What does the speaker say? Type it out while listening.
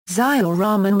Ziaur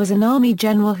Rahman was an army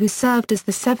general who served as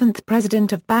the 7th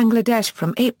President of Bangladesh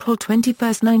from April 21,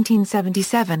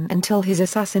 1977 until his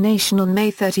assassination on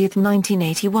May 30,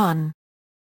 1981.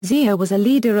 Zia was a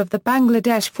leader of the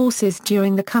Bangladesh forces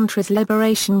during the country's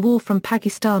liberation war from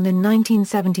Pakistan in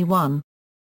 1971.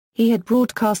 He had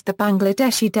broadcast the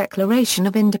Bangladeshi Declaration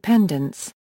of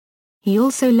Independence. He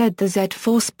also led the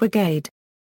Z-Force Brigade.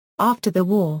 After the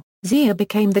war, Zia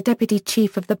became the deputy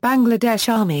chief of the Bangladesh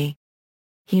Army.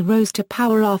 He rose to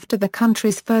power after the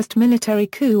country's first military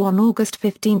coup on August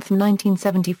 15,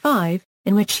 1975,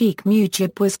 in which Sheikh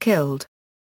Mujib was killed.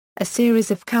 A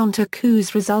series of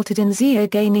counter-coups resulted in Zia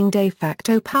gaining de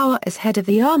facto power as head of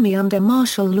the army under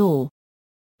martial law.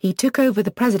 He took over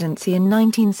the presidency in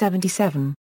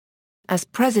 1977. As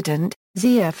president,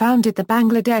 Zia founded the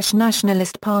Bangladesh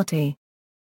Nationalist Party.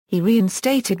 He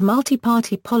reinstated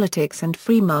multi-party politics and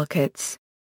free markets.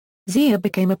 Zia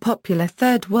became a popular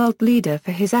Third World leader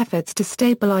for his efforts to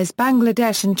stabilize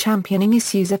Bangladesh and championing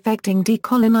issues affecting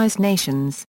decolonized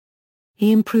nations.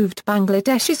 He improved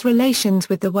Bangladesh's relations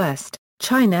with the West,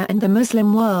 China and the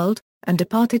Muslim world, and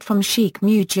departed from Sheikh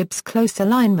Mujib's close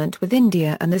alignment with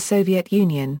India and the Soviet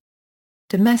Union.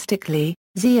 Domestically,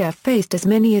 Zia faced as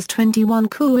many as 21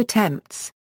 coup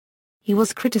attempts. He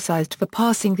was criticized for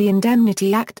passing the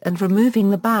Indemnity Act and removing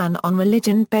the ban on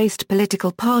religion-based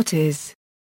political parties.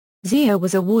 Zia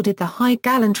was awarded the High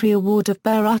Gallantry Award of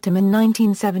Baratam in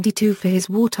 1972 for his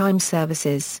wartime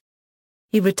services.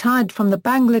 He retired from the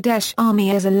Bangladesh Army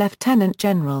as a lieutenant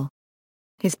general.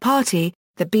 His party,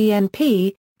 the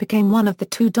BNP, became one of the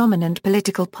two dominant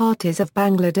political parties of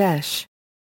Bangladesh.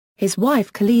 His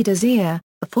wife Khalida Zia,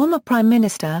 a former prime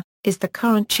minister, is the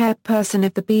current chairperson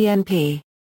of the BNP.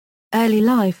 Early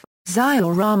life,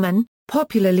 Ziaur Rahman,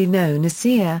 popularly known as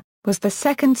Zia, was the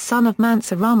second son of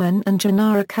Mansur Rahman and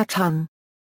Janara Khatun.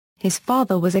 His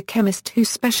father was a chemist who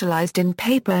specialized in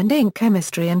paper and ink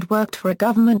chemistry and worked for a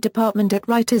government department at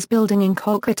Writers' Building in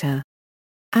Kolkata.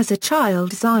 As a child,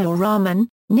 Ziaur Rahman,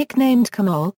 nicknamed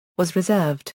Kamal, was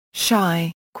reserved,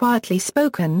 shy, quietly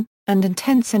spoken, and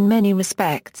intense in many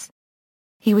respects.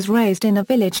 He was raised in a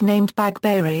village named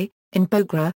Bagbari, in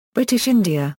Bogra, British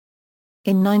India.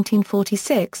 In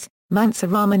 1946, Mansur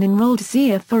Rahman enrolled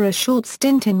Zia for a short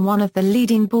stint in one of the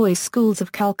leading boys' schools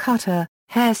of Calcutta,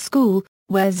 Hare School,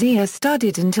 where Zia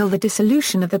studied until the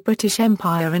dissolution of the British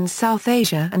Empire in South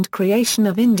Asia and creation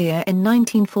of India in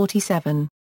 1947.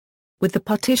 With the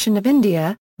partition of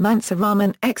India, Mansur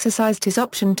Rahman exercised his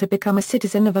option to become a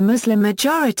citizen of a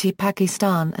Muslim-majority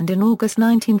Pakistan and in August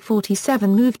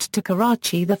 1947 moved to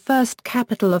Karachi, the first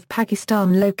capital of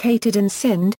Pakistan located in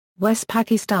Sindh, West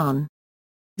Pakistan.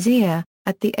 Zia,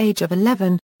 at the age of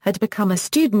 11, had become a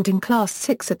student in Class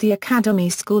 6 at the Academy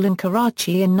School in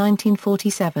Karachi in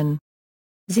 1947.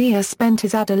 Zia spent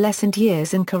his adolescent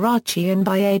years in Karachi and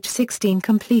by age 16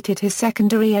 completed his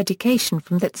secondary education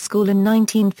from that school in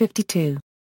 1952.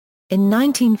 In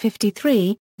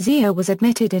 1953, Zia was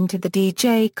admitted into the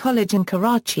DJ College in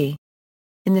Karachi.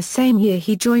 In the same year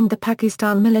he joined the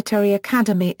Pakistan Military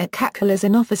Academy at Kakul as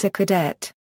an officer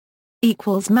cadet.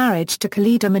 Marriage to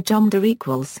Khalida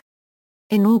Majumdar.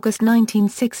 In August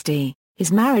 1960,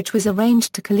 his marriage was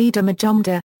arranged to Khalida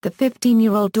Majumdar, the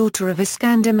 15-year-old daughter of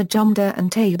Iskandar Majumdar and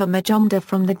Tayyiba Majumdar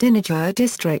from the Dinajpur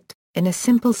district, in a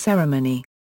simple ceremony.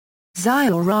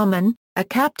 Ziaur Rahman, a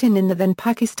captain in the then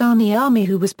Pakistani army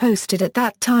who was posted at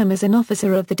that time as an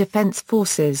officer of the defense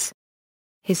forces.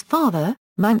 His father,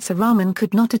 Mansur Rahman,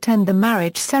 could not attend the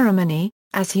marriage ceremony,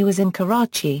 as he was in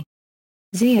Karachi.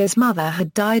 Zia's mother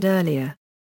had died earlier.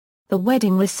 The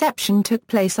wedding reception took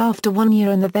place after 1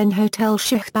 year in the then Hotel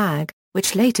Sheikh Bag,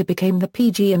 which later became the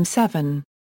PGM7.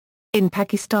 In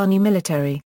Pakistani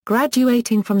military,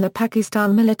 graduating from the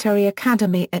Pakistan Military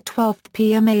Academy at 12th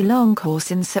PMA Long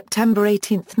Course in September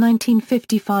 18,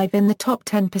 1955 in the top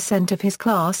 10% of his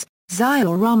class,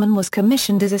 Ziaur Rahman was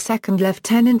commissioned as a second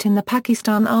lieutenant in the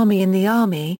Pakistan Army. In the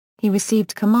Army, he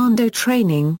received commando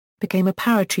training, became a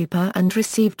paratrooper and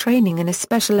received training in a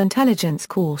special intelligence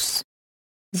course.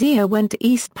 Zia went to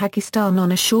East Pakistan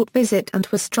on a short visit and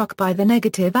was struck by the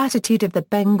negative attitude of the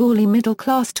Bengali middle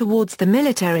class towards the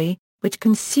military, which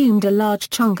consumed a large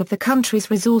chunk of the country's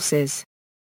resources.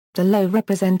 The low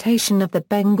representation of the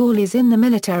Bengalis in the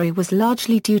military was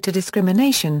largely due to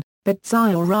discrimination, but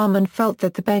Ziaur Rahman felt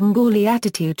that the Bengali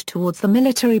attitude towards the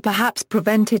military perhaps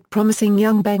prevented promising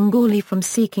young Bengali from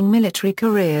seeking military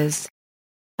careers.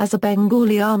 As a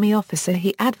Bengali army officer,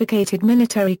 he advocated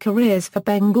military careers for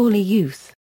Bengali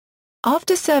youth.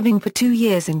 After serving for 2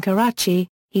 years in Karachi,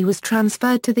 he was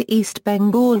transferred to the East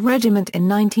Bengal Regiment in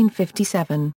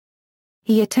 1957.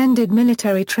 He attended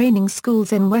military training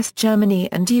schools in West Germany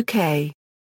and UK.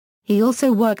 He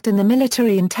also worked in the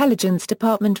Military Intelligence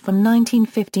Department from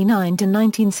 1959 to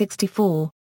 1964.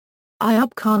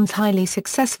 Ayub Khan's highly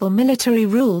successful military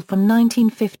rule from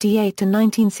 1958 to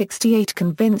 1968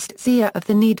 convinced Zia of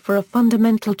the need for a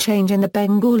fundamental change in the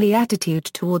Bengali attitude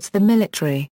towards the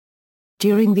military.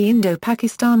 During the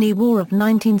Indo-Pakistani War of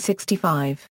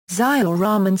 1965, Ziaur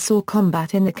Rahman saw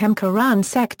combat in the Kamkaran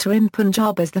sector in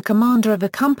Punjab as the commander of a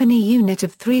company unit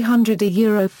of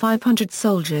 300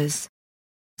 soldiers.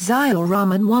 Ziaur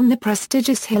Rahman won the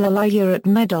prestigious Hilal-i-Urat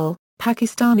Medal,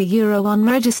 Pakistani Euro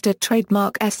unregistered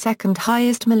trademark's second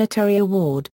highest military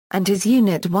award, and his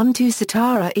unit won 2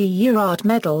 Satara-e-Urat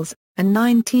medals, and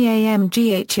 9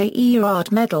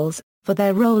 Tamgha-e-Urat medals, for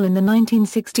their role in the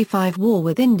 1965 war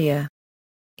with India.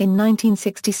 In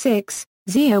 1966,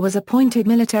 Zia was appointed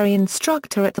military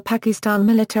instructor at the Pakistan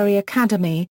Military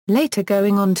Academy, later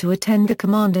going on to attend the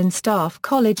Command and Staff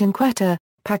College in Quetta,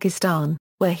 Pakistan,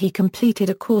 where he completed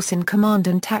a course in command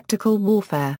and tactical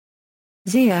warfare.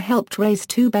 Zia helped raise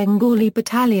 2 Bengali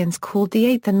battalions called the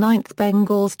 8th and 9th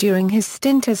Bengals during his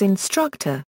stint as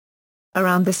instructor.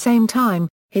 Around the same time,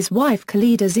 his wife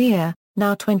Khalida Zia,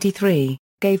 now 23,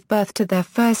 gave birth to their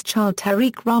first child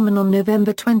Tariq Rahman on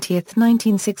November 20,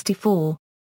 1964.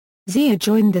 Zia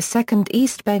joined the 2nd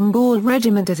East Bengal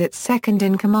Regiment as its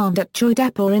second-in-command at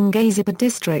Joydepur in Ghaziabad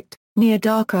district, near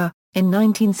Dhaka, in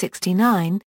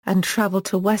 1969, and travelled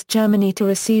to West Germany to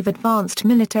receive advanced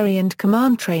military and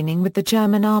command training with the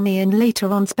German Army and later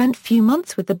on spent few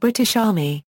months with the British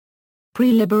Army.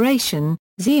 Pre-liberation,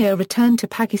 Zia returned to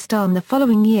Pakistan the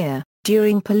following year,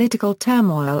 during political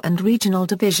turmoil and regional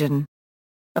division.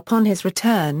 Upon his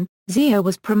return, Zia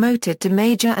was promoted to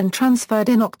major and transferred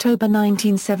in October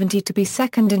 1970 to be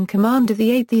second-in-command of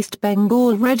the 8th East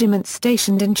Bengal Regiment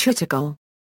stationed in Chittagong.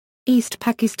 East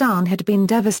Pakistan had been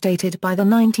devastated by the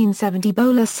 1970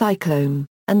 Bhola cyclone,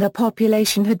 and the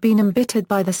population had been embittered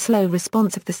by the slow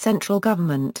response of the central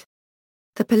government.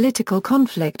 The political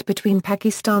conflict between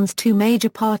Pakistan's 2 major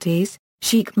parties,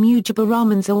 Sheikh Mujib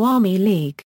Rahman's Awami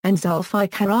League, and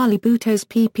Zulfikar Ali Bhutto's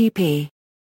PPP.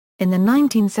 In the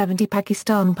 1970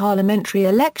 Pakistan parliamentary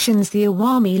elections, the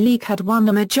Awami League had won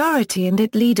a majority and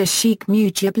its leader Sheikh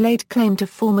Mujib laid claim to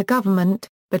form a government,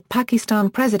 but Pakistan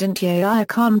President Ziaur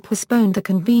Khan postponed the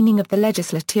convening of the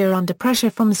legislature under pressure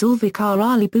from Zulfikar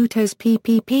Ali Bhutto's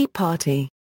PPP party.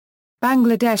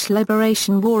 Bangladesh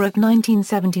Liberation War of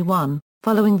 1971.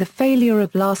 Following the failure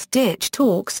of last-ditch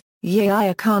talks,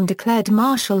 Ziaur Khan declared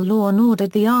martial law and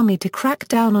ordered the army to crack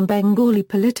down on Bengali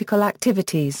political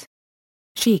activities.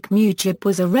 Sheikh Mujib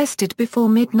was arrested before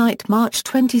midnight March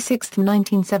 26,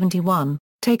 1971,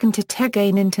 taken to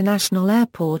Tegain International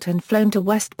Airport and flown to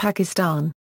West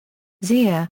Pakistan.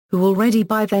 Zia, who already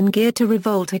by then geared to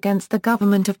revolt against the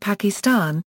government of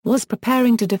Pakistan, was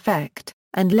preparing to defect,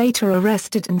 and later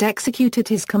arrested and executed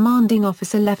his commanding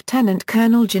officer Lieutenant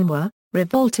Colonel Jinwar,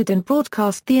 revolted and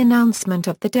broadcast the announcement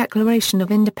of the Declaration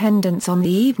of Independence on the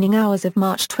evening hours of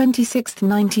March 26,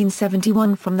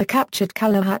 1971 from the captured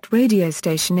Kalahat radio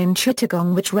station in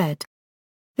Chittagong, which read,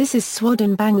 "This is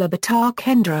Swadhan Bangla Batar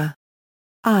Kendra.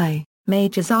 I,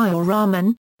 Major Ziaur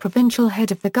Rahman, provincial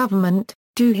head of the government,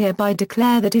 do hereby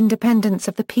declare that independence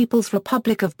of the People's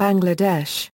Republic of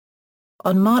Bangladesh."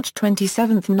 On March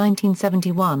 27,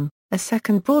 1971, a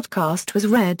second broadcast was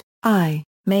read, "I,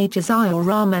 Major Ziaur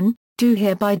Rahman, do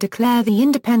hereby declare the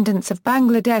independence of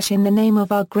Bangladesh in the name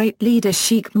of our great leader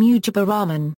Sheikh Mujib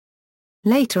Rahman."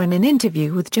 Later in an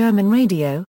interview with German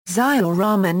radio, Ziaur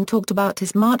Rahman talked about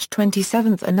his March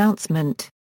 27 announcement.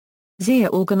 Zia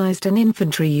organized an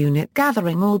infantry unit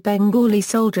gathering all Bengali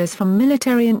soldiers from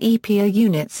military and EPA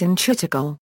units in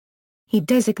Chittagong. He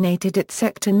designated it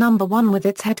Sector No. 1 with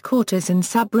its headquarters in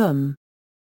Sabrum.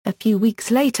 A few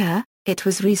weeks later, it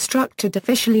was restructured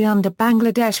officially under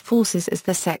Bangladesh forces as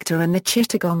the sector in the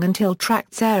Chittagong and Hill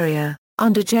Tracts area,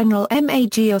 under General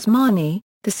Mag Osmani,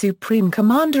 the Supreme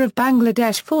Commander of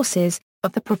Bangladesh Forces,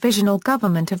 of the Provisional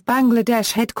Government of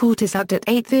Bangladesh headquarters at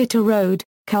 8 Theatre Road,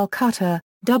 Calcutta,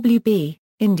 WB,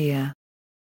 India.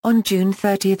 On June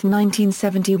 30,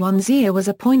 1971, Zia was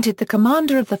appointed the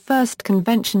commander of the 1st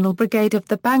Conventional Brigade of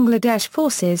the Bangladesh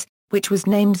Forces, which was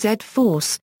named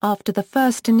Z-Force, after the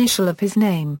first initial of his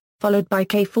name, followed by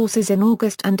K-Forces in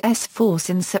August and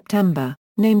S-Force in September,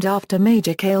 named after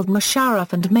Major Khaled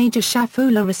Musharraf and Major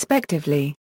Shafullah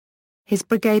respectively. His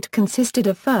brigade consisted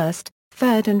of 1st,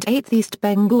 3rd and 8th East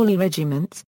Bengali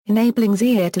regiments, enabling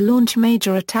Zia to launch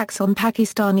major attacks on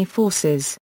Pakistani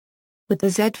forces. With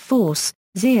the Z-Force,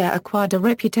 Zia acquired a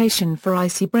reputation for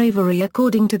icy bravery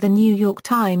according to the New York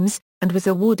Times, and was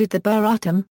awarded the Bir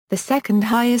Uttam, the second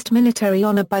highest military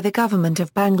honor by the government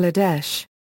of Bangladesh.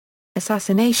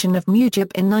 Assassination of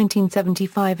Mujib in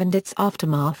 1975 and its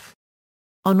aftermath.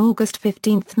 On August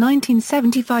 15,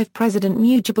 1975, President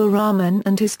Ziaur Rahman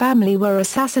and his family were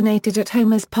assassinated at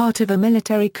home as part of a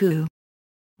military coup.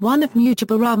 One of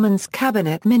Ziaur Rahman's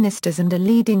cabinet ministers and a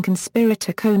leading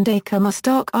conspirator, counter-coup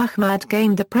Mushtaq Ahmad,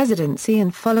 gained the presidency,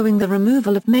 and following the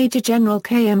removal of Major General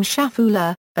K.M.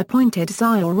 Shafullah, appointed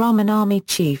Ziaur Rahman army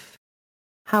chief.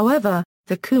 However,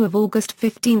 the coup of August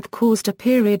 15 caused a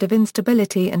period of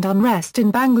instability and unrest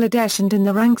in Bangladesh and in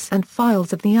the ranks and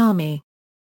files of the army.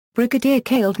 Brigadier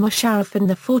Khaled Musharraf in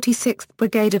the 46th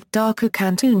Brigade of Dhaka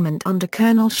Cantonment under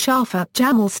Colonel Shafat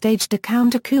Jamal staged a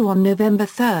counter-coup on November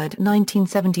 3,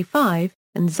 1975,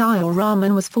 and Ziaur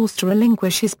Rahman was forced to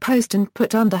relinquish his post and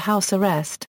put under house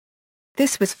arrest.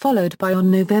 This was followed by,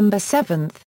 on November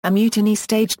 7, a mutiny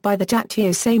staged by the Jatiyo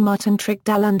Samatan Trik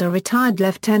Dal under retired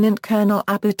Lieutenant Colonel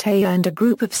Abu Taya and a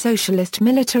group of socialist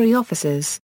military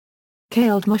officers.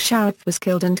 Khaled Musharraf was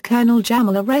killed and Colonel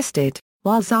Jamal arrested,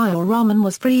 while Ziaur Rahman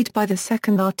was freed by the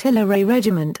 2nd Artillery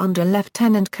Regiment under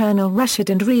Lieutenant Colonel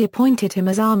Rashid and reappointed him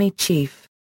as army chief.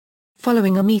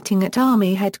 Following a meeting at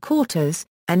army headquarters,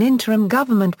 an interim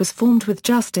government was formed with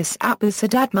Justice Abu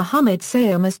Sadat Muhammad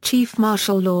Sayum as Chief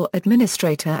Martial Law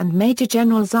Administrator and Major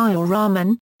General Ziaur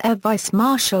Rahman, Air Vice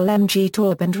Marshal M.G.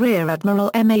 Taub and Rear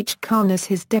Admiral M.H. Khan as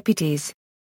his deputies.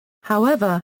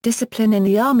 However, discipline in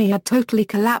the army had totally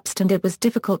collapsed and it was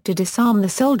difficult to disarm the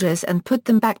soldiers and put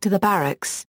them back to the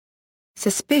barracks.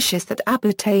 Suspicious that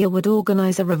Abu Taya would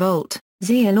organize a revolt,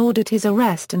 Ziaur ordered his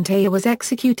arrest and Taya was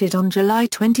executed on July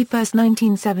 21,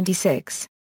 1976.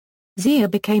 Ziaur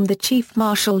became the Chief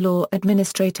Martial Law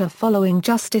Administrator following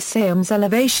Justice Sayum's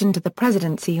elevation to the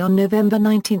presidency on November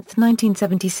 19,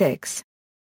 1976.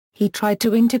 He tried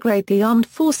to integrate the armed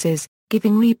forces,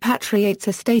 giving repatriates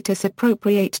a status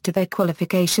appropriate to their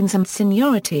qualifications and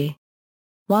seniority.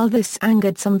 While this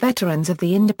angered some veterans of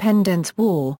the Independence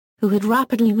War, who had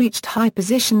rapidly reached high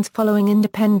positions following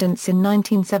independence in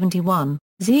 1971,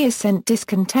 Ziaur sent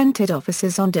discontented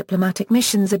officers on diplomatic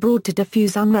missions abroad to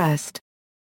diffuse unrest.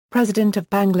 President of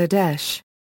Bangladesh.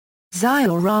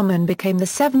 Ziaur Rahman became the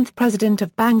 7th President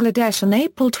of Bangladesh on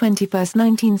April 21,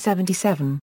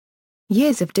 1977.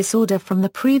 Years of disorder from the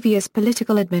previous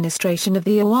political administration of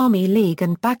the Awami League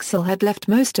and Baxil had left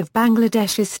most of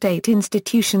Bangladesh's state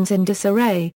institutions in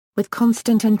disarray, with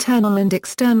constant internal and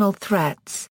external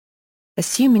threats.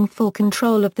 Assuming full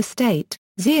control of the state,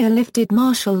 Ziaur lifted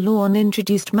martial law and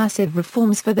introduced massive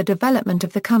reforms for the development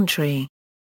of the country.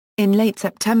 In late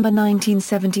September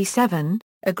 1977,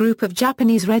 a group of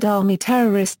Japanese Red Army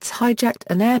terrorists hijacked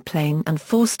an airplane and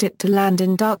forced it to land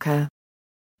in Dhaka.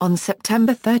 On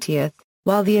September 30,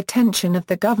 while the attention of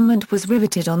the government was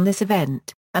riveted on this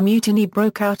event, a mutiny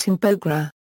broke out in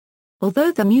Bogra.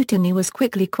 Although the mutiny was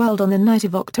quickly quelled on the night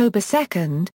of October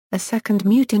 2, a second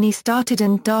mutiny started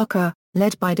in Dhaka,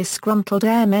 led by disgruntled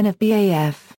airmen of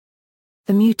BAF.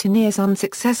 The mutineers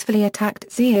unsuccessfully attacked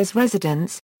Ziaur's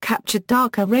residence, captured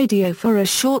Dhaka radio for a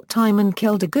short time and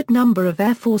killed a good number of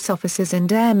Air Force officers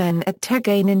and airmen at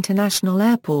Tegane International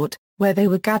Airport, where they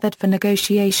were gathered for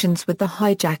negotiations with the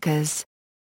hijackers.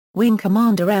 Wing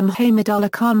Commander M.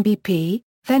 Hamidullah Khan BP,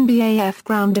 then BAF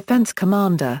Ground Defense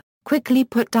Commander, quickly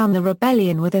put down the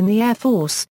rebellion within the Air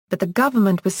Force, but the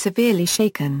government was severely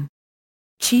shaken.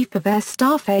 Chief of Air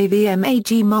Staff AVM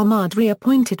AG Mahmud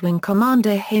reappointed Wing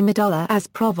Commander Hamidullah as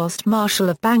Provost Marshal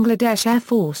of Bangladesh Air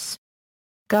Force.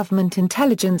 Government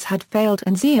intelligence had failed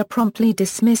and Ziaur promptly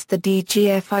dismissed the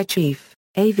DGFI chief,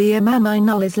 AVM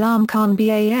Aminul Islam Khan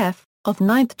BAF, of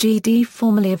 9th GD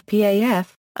formerly of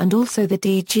PAF, and also the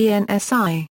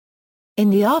DGNSI. In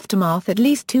the aftermath, at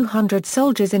least 200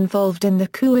 soldiers involved in the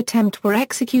coup attempt were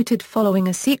executed following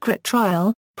a secret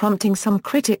trial, prompting some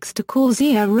critics to call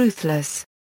Ziaur ruthless.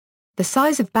 The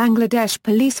size of Bangladesh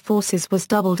police forces was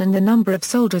doubled and the number of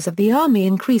soldiers of the army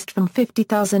increased from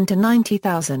 50,000 to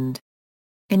 90,000.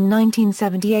 In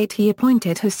 1978 he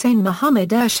appointed Hussein Muhammad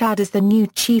Ershad as the new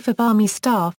Chief of Army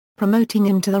Staff, promoting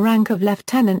him to the rank of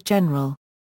Lieutenant General.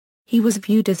 He was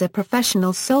viewed as a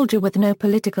professional soldier with no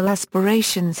political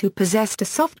aspirations who possessed a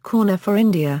soft corner for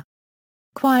India.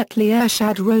 Quietly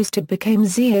Ershad rose to become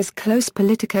Ziaur's close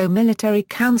politico-military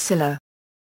counselor.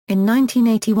 In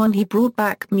 1981 he brought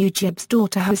back Mujib's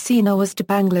daughter Hasina Waz to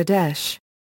Bangladesh.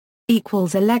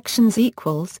 Elections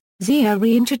Ziaur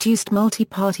reintroduced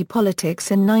multi-party politics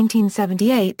in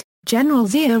 1978, General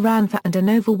Ziaur ran for and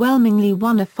overwhelmingly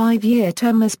won a 5-year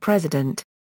term as president.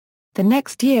 The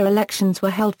next year elections were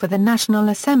held for the National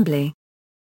Assembly.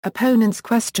 Opponents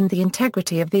questioned the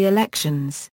integrity of the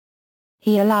elections.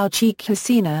 He allowed Sheikh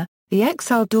Hasina, the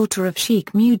exiled daughter of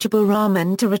Sheikh Mujib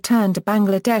Rahman, to return to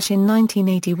Bangladesh in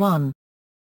 1981.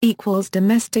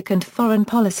 Domestic and foreign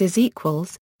policies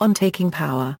On taking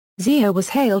power, Zia was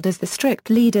hailed as the strict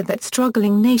leader that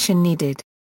struggling nation needed.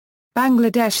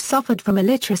 Bangladesh suffered from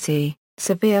illiteracy,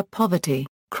 severe poverty,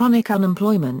 chronic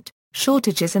unemployment,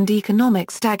 shortages and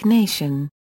economic stagnation.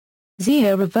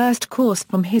 Zia reversed course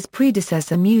from his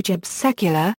predecessor Mujib's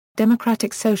secular,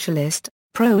 democratic socialist,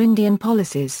 pro-Indian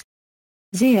policies.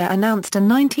 Zia announced a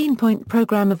 19-point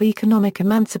program of economic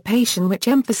emancipation which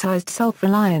emphasized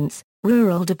self-reliance,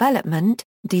 rural development,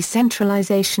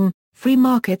 decentralization, free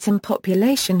markets and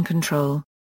population control.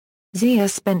 Zia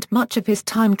spent much of his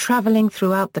time traveling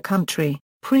throughout the country,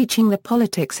 preaching the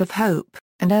politics of hope,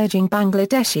 and urging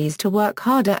Bangladeshis to work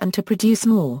harder and to produce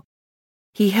more.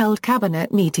 He held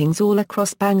cabinet meetings all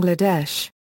across Bangladesh.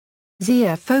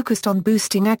 Zia focused on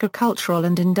boosting agricultural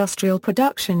and industrial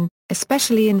production,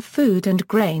 especially in food and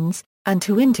grains, and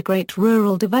to integrate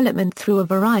rural development through a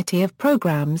variety of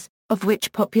programs, of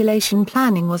which population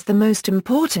planning was the most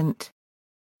important.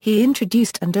 He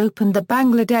introduced and opened the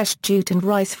Bangladesh Jute and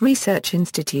Rice Research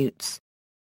Institutes.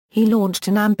 He launched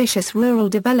an ambitious rural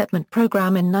development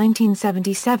program in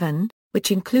 1977,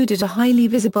 which included a highly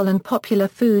visible and popular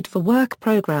food for work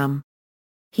program.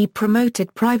 He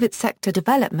promoted private sector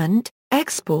development,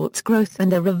 exports growth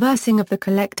and the reversing of the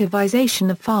collectivization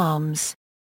of farms.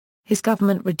 His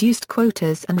government reduced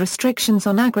quotas and restrictions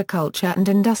on agriculture and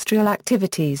industrial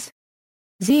activities.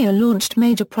 Zia launched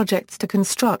major projects to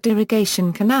construct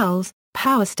irrigation canals,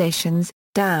 power stations,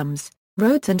 dams,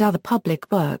 roads and other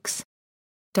public works.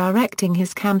 Directing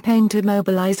his campaign to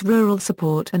mobilize rural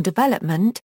support and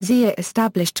development, Zia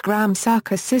established Gram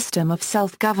Saka system of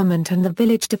self-government and the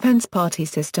Village Defense Party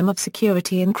system of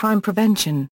security and crime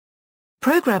prevention.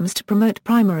 Programs to promote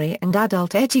primary and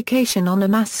adult education on a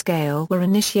mass scale were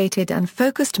initiated and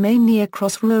focused mainly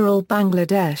across rural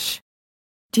Bangladesh.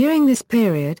 During this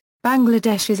period,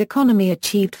 Bangladesh's economy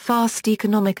achieved fast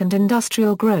economic and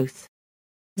industrial growth.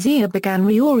 Zia began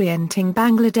reorienting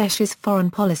Bangladesh's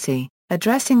foreign policy,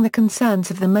 addressing the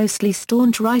concerns of the mostly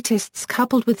staunch rightists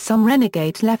coupled with some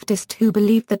renegade leftists who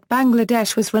believed that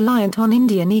Bangladesh was reliant on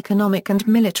Indian economic and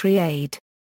military aid.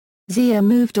 Zia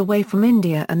moved away from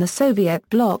India and the Soviet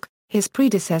bloc his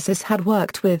predecessors had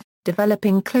worked with,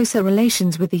 developing closer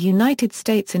relations with the United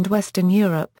States and Western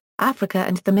Europe, Africa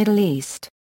and the Middle East.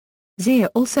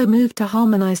 Zia also moved to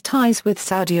harmonize ties with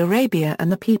Saudi Arabia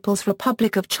and the People's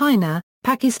Republic of China,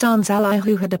 Pakistan's ally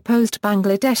who had opposed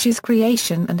Bangladesh's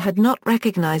creation and had not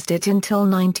recognized it until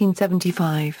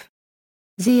 1975.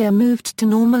 Zia moved to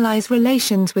normalize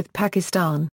relations with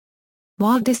Pakistan.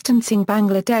 While distancing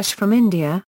Bangladesh from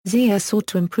India, Zia sought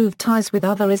to improve ties with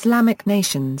other Islamic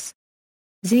nations.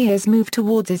 Zia's move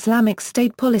towards Islamic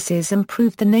State policies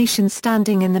improved the nation's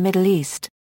standing in the Middle East.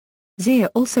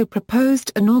 Zia also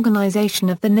proposed an organization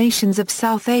of the nations of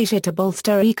South Asia to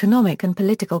bolster economic and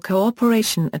political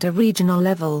cooperation at a regional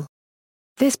level.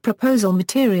 This proposal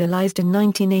materialized in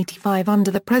 1985 under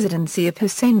the presidency of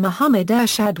Hussein Muhammad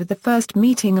Ershad with the first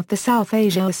meeting of the South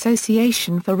Asia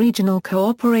Association for Regional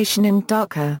Cooperation in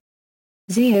Dhaka.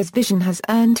 Zia's vision has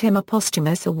earned him a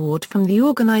posthumous award from the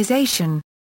organization.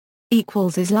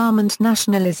 Islam and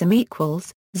nationalism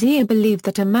Zia believed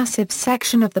that a massive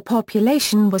section of the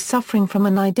population was suffering from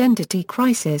an identity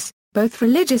crisis, both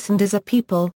religious and as a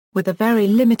people, with a very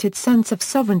limited sense of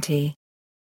sovereignty.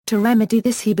 To remedy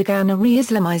this he began a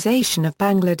re-Islamization of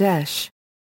Bangladesh.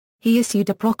 He issued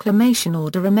a proclamation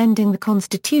order amending the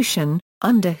constitution,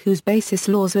 under whose basis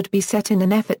laws would be set in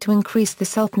an effort to increase the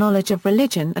self-knowledge of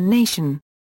religion and nation.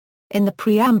 In the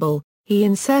preamble, he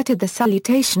inserted the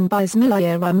salutation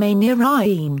Bismillahir Rahmanir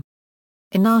Rahim.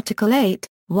 In Article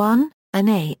 8(1) and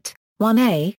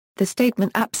 8(1)(a), the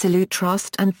statement absolute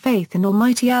trust and faith in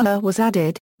Almighty Allah was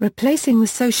added, replacing the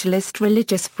socialist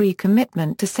religious free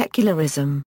commitment to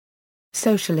secularism.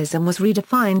 Socialism was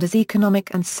redefined as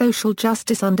economic and social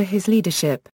justice under his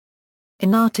leadership.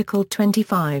 In Article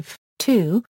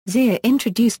 25(2), Zia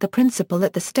introduced the principle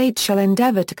that the state shall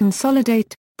endeavor to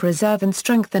consolidate, preserve and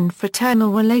strengthen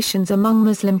fraternal relations among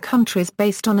Muslim countries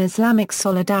based on Islamic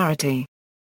solidarity.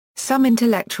 Some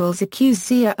intellectuals accuse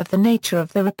Zia of the nature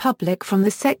of the republic from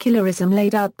the secularism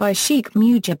laid out by Sheikh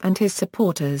Mujib and his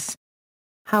supporters.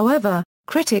 However,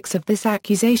 critics of this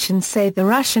accusation say the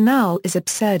rationale is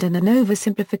absurd and an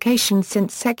oversimplification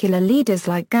since secular leaders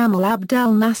like Gamal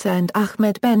Abdel Nasser and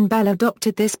Ahmed Ben Bella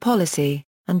adopted this policy,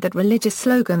 and that religious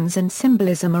slogans and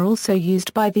symbolism are also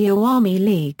used by the Awami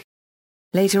League.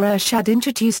 Later Ershad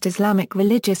introduced Islamic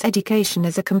religious education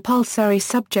as a compulsory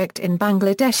subject in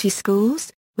Bangladeshi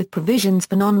schools, with provisions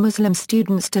for non-Muslim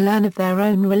students to learn of their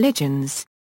own religions.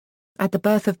 At the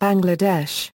birth of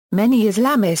Bangladesh, Many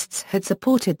Islamists had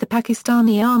supported the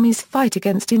Pakistani Army's fight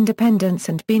against independence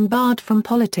and been barred from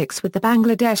politics with the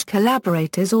Bangladesh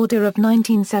Collaborators Order of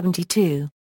 1972.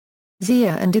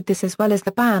 Zia undid this as well as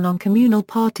the ban on communal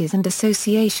parties and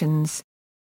associations.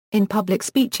 In public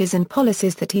speeches and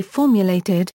policies that he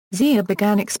formulated, Zia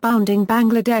began expounding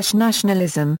Bangladesh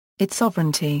nationalism, its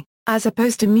sovereignty, as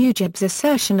opposed to Mujib's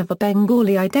assertion of a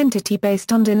Bengali identity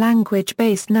based under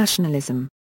language-based nationalism.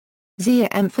 Zia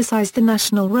emphasized the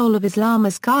national role of Islam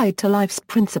as guide to life's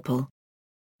principle.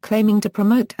 Claiming to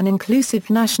promote an inclusive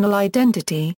national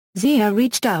identity, Zia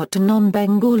reached out to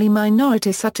non-Bengali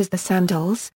minorities such as the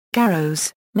Santals,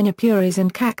 Garos, Manipuris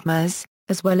and Kakmas,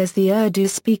 as well as the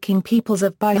Urdu-speaking peoples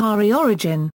of Bihari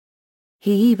origin.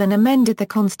 He even amended the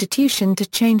constitution to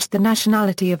change the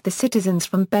nationality of the citizens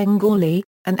from Bengali,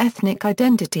 an ethnic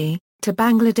identity, to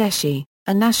Bangladeshi,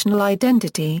 a national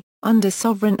identity, under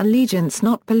sovereign allegiance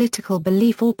not political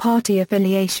belief or party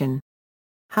affiliation.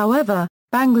 However,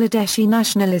 Bangladeshi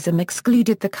nationalism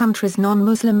excluded the country's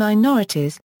non-Muslim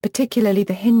minorities, particularly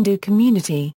the Hindu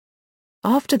community.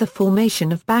 After the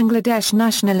formation of Bangladesh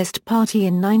Nationalist Party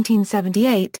in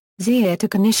 1978, Zia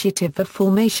took initiative for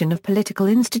formation of political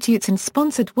institutes and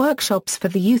sponsored workshops for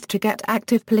the youth to get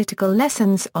active political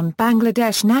lessons on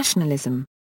Bangladesh nationalism.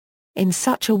 In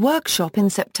such a workshop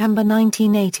in September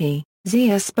 1980,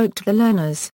 Zia spoke to the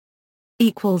learners.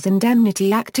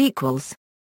 Indemnity Act equals.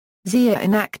 Zia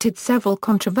enacted several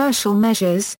controversial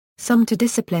measures, some to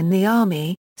discipline the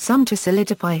army, some to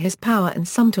solidify his power and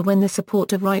some to win the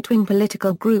support of right-wing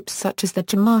political groups such as the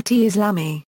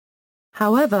Jamaat-e-Islami.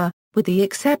 However, with the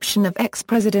exception of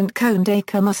ex-President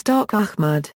counter-coup Mushtaq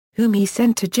Ahmad, whom he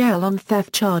sent to jail on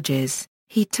theft charges,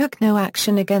 he took no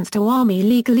action against Awami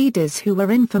League leaders who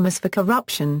were infamous for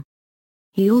corruption.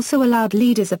 He also allowed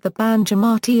leaders of the banned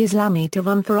Jamaat-e-Islami to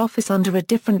run for office under a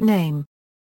different name.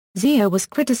 Zia was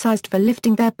criticized for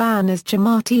lifting their ban as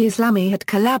Jamaat-e-Islami had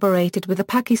collaborated with the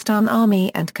Pakistan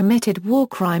Army and committed war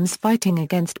crimes fighting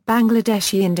against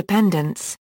Bangladeshi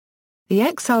independence. The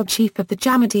exiled chief of the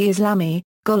Jamaat-e-Islami,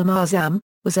 Ghulam Azam,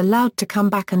 was allowed to come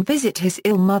back and visit his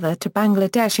ill mother to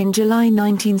Bangladesh in July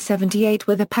 1978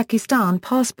 with a Pakistan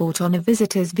passport on a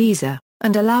visitor's visa,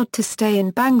 and allowed to stay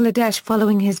in Bangladesh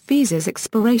following his visa's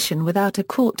expiration without a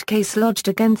court case lodged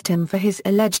against him for his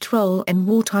alleged role in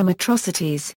wartime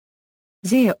atrocities.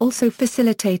 Zia also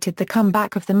facilitated the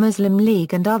comeback of the Muslim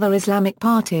League and other Islamic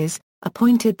parties,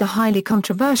 appointed the highly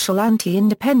controversial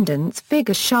anti-independence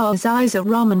figure Shah Ziaur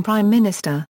Rahman Prime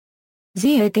Minister.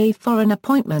 Zia gave foreign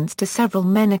appointments to several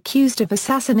men accused of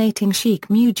assassinating Sheikh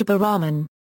Mujib Rahman.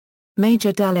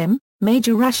 Major Dalim,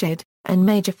 Major Rashid, and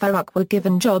Major Farooq were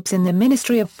given jobs in the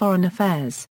Ministry of Foreign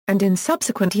Affairs, and in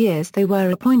subsequent years they were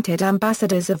appointed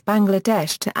ambassadors of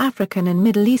Bangladesh to African and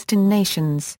Middle Eastern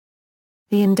nations.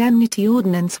 The Indemnity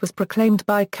Ordinance was proclaimed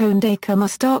by counter-coup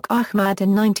Mushtaq Ahmad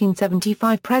in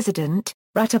 1975 President,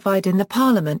 ratified in the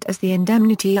Parliament as the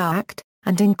Indemnity Act,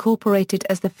 and incorporated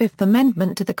as the Fifth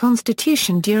Amendment to the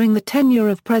Constitution during the tenure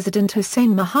of President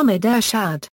Hussein Mohammad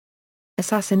Ershad.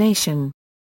 Assassination.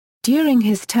 During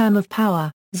his term of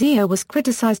power, Zia was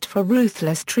criticized for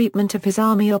ruthless treatment of his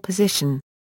army opposition.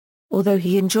 Although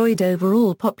he enjoyed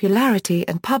overall popularity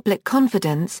and public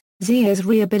confidence, Zia's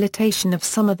rehabilitation of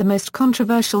some of the most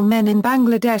controversial men in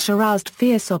Bangladesh aroused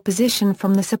fierce opposition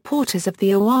from the supporters of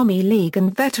the Awami League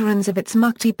and veterans of its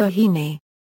Mukti Bahini.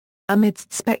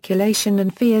 Amidst speculation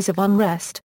and fears of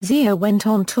unrest, Zia went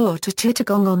on tour to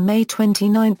Chittagong on May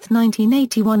 29,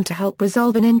 1981 to help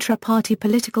resolve an intra-party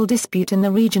political dispute in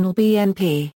the regional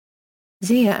BNP.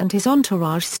 Zia and his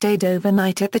entourage stayed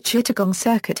overnight at the Chittagong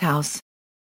Circuit House.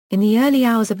 In the early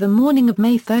hours of the morning of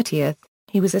May 30,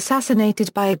 he was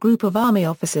assassinated by a group of army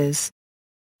officers.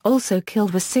 Also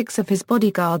killed were 6 of his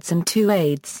bodyguards and 2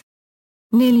 aides.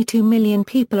 Nearly 2 million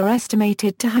people are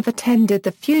estimated to have attended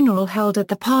the funeral held at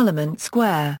the Parliament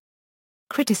Square.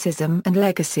 Criticism and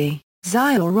legacy.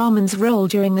 Ziaur Rahman's role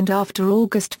during and after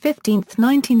August 15,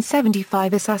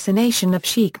 1975 assassination of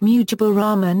Sheikh Mujib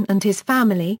Rahman and his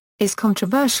family, is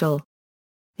controversial.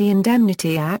 The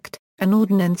Indemnity Act, an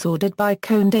ordinance ordered by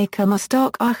counter-coup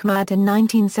Mushtaq Ahmad in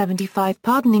 1975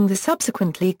 pardoning the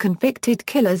subsequently convicted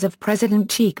killers of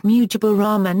President Sheikh Mujib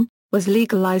Rahman, was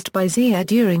legalized by Zia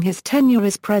during his tenure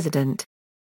as president.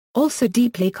 Also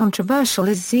deeply controversial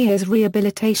is Zia's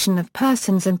rehabilitation of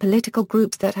persons and political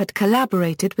groups that had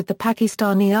collaborated with the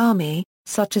Pakistani Army,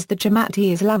 such as the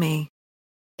Jamaat-e-Islami.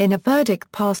 In a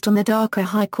verdict passed on the Dhaka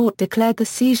High Court declared the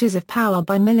seizures of power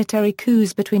by military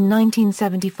coups between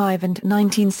 1975 and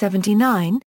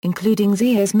 1979, including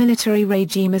Zia's military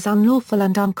regime as unlawful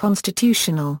and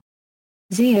unconstitutional.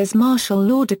 Zia's martial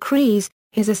law decrees,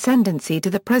 His ascendancy to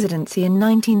the presidency in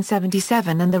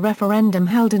 1977 and the referendum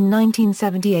held in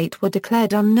 1978 were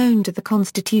declared unknown to the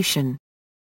Constitution.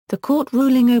 The court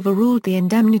ruling overruled the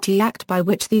Indemnity Act by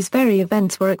which these very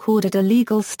events were accorded a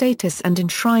legal status and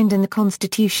enshrined in the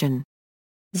Constitution.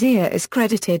 Zia is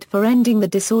credited for ending the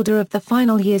disorder of the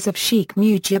final years of Sheikh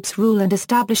Mujib's rule and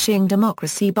establishing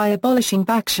democracy by abolishing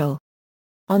Bakshal.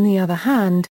 On the other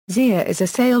hand, Zia is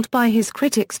assailed by his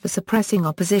critics for suppressing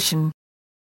opposition.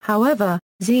 However,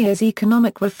 Zia's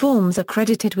economic reforms are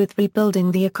credited with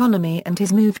rebuilding the economy, and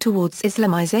his move towards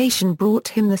Islamization brought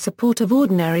him the support of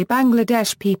ordinary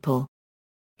Bangladesh people.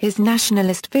 His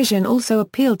nationalist vision also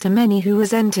appealed to many who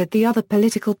resented the other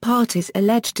political parties'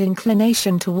 alleged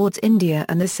inclination towards India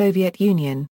and the Soviet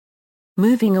Union.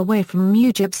 Moving away from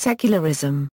Mujib's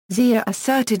secularism, Zia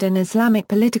asserted an Islamic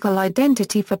political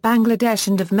identity for Bangladesh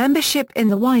and of membership in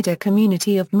the wider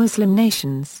community of Muslim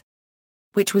nations,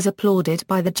 which was applauded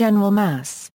by the general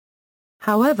mass.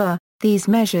 However, these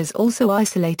measures also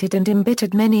isolated and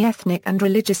embittered many ethnic and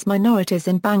religious minorities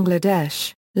in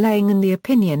Bangladesh, laying in the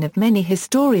opinion of many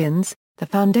historians, the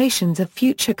foundations of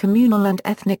future communal and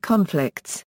ethnic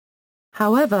conflicts.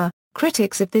 However,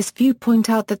 critics of this view point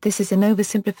out that this is an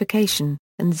oversimplification,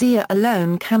 and Zia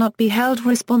alone cannot be held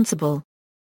responsible.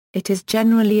 It is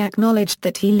generally acknowledged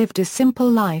that he lived a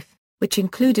simple life, which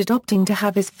included opting to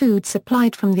have his food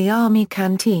supplied from the army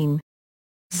canteen.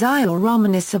 Ziaur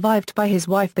Rahman is survived by his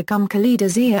wife Begum Khalida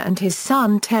Zia and his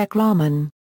son Sheikh Rahman.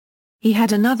 He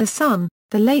had another son,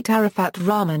 the late Arafat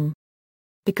Rahman.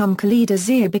 Begum Khalida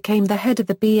Zia became the head of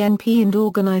the BNP and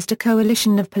organized a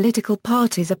coalition of political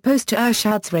parties opposed to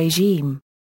Ershad's regime.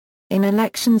 In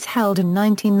elections held in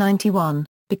 1991,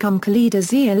 Begum Khalida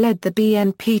Zia led the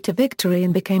BNP to victory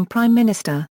and became prime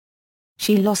minister.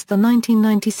 She lost the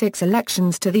 1996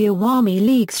 elections to the Awami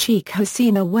League's Sheikh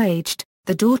Hasina Wajed,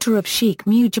 the daughter of Sheikh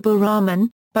Mujib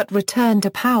Rahman, but returned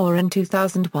to power in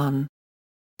 2001.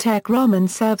 Sheikh Rahman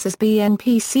serves as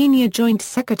BNP Senior Joint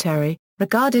Secretary,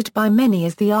 regarded by many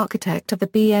as the architect of the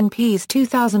BNP's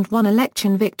 2001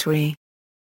 election victory.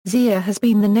 Zia has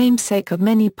been the namesake of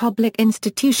many public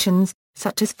institutions,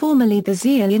 such as formerly the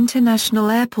Zia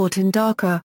International Airport in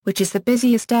Dhaka, which is the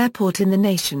busiest airport in the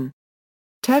nation.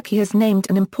 Turkey has named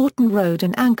an important road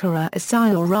in Ankara as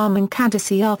Ziaur Rahman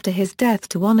Caddesi after his death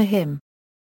to honor him.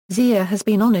 Zia has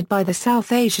been honored by the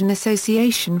South Asian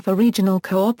Association for Regional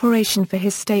Cooperation for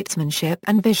his statesmanship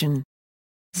and vision.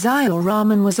 Ziaur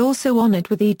Rahman was also honored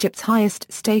with Egypt's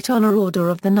highest state honor, Order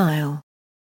of the Nile.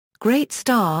 Great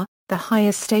Star, the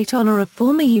highest state honor of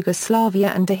former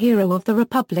Yugoslavia, and a Hero of the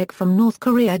Republic from North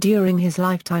Korea during his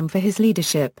lifetime for his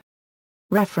leadership.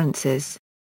 References.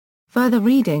 Further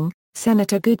reading: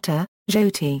 Senator Gupta,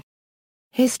 Jyoti.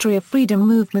 History of Freedom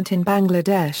Movement in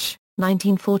Bangladesh,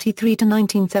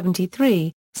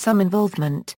 1943–1973, Some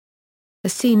Involvement. The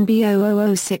Scene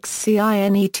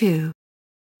B0006-CINE2.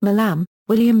 Malam,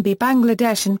 William B.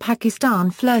 Bangladesh and Pakistan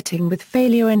Flirting with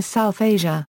Failure in South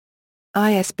Asia.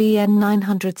 ISBN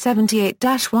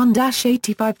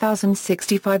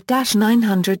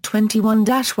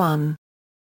 978-1-85065-921-1.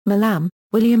 Malam,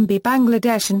 William B.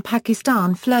 Bangladesh and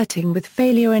Pakistan Flirting with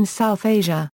Failure in South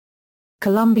Asia.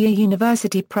 Columbia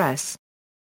University Press.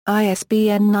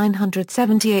 ISBN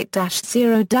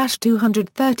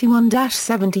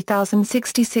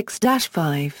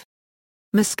 978-0-231-70066-5.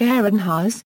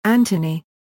 Mascarenhas, Anthony.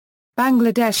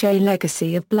 Bangladesh: A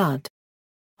Legacy of Blood.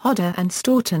 Hodder and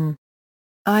Staunton.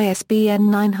 ISBN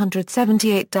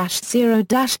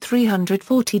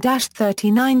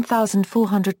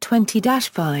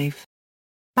 978-0-340-39420-5.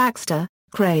 Baxter,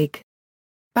 Craig.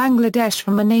 Bangladesh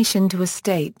from a Nation to a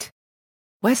State.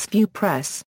 Westview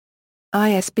Press.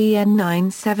 ISBN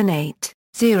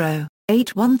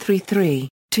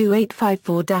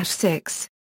 978-0-8133-2854-6.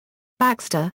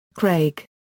 Baxter, Craig.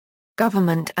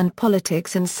 Government and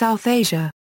Politics in South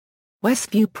Asia.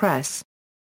 Westview Press.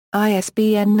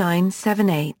 ISBN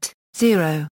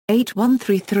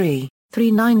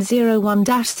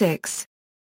 978-0-8133-3901-6.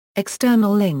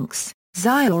 External links: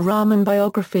 Ziaur Rahman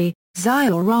Biography,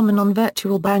 Ziaur Rahman on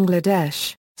Virtual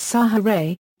Bangladesh,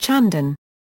 Sahare, Chandan.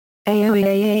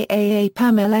 AOAAAA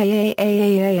Pamela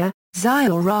AAAAA,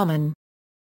 Ziaur Rahman.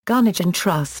 Gunajan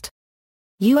Trust.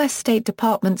 U.S. State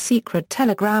Department Secret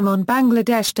Telegram on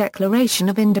Bangladesh Declaration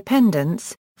of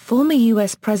Independence, former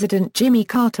U.S. President Jimmy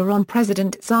Carter on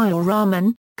President Ziaur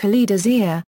Rahman, Khalida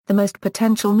Zia, the most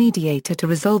potential mediator to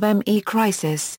resolve ME crisis.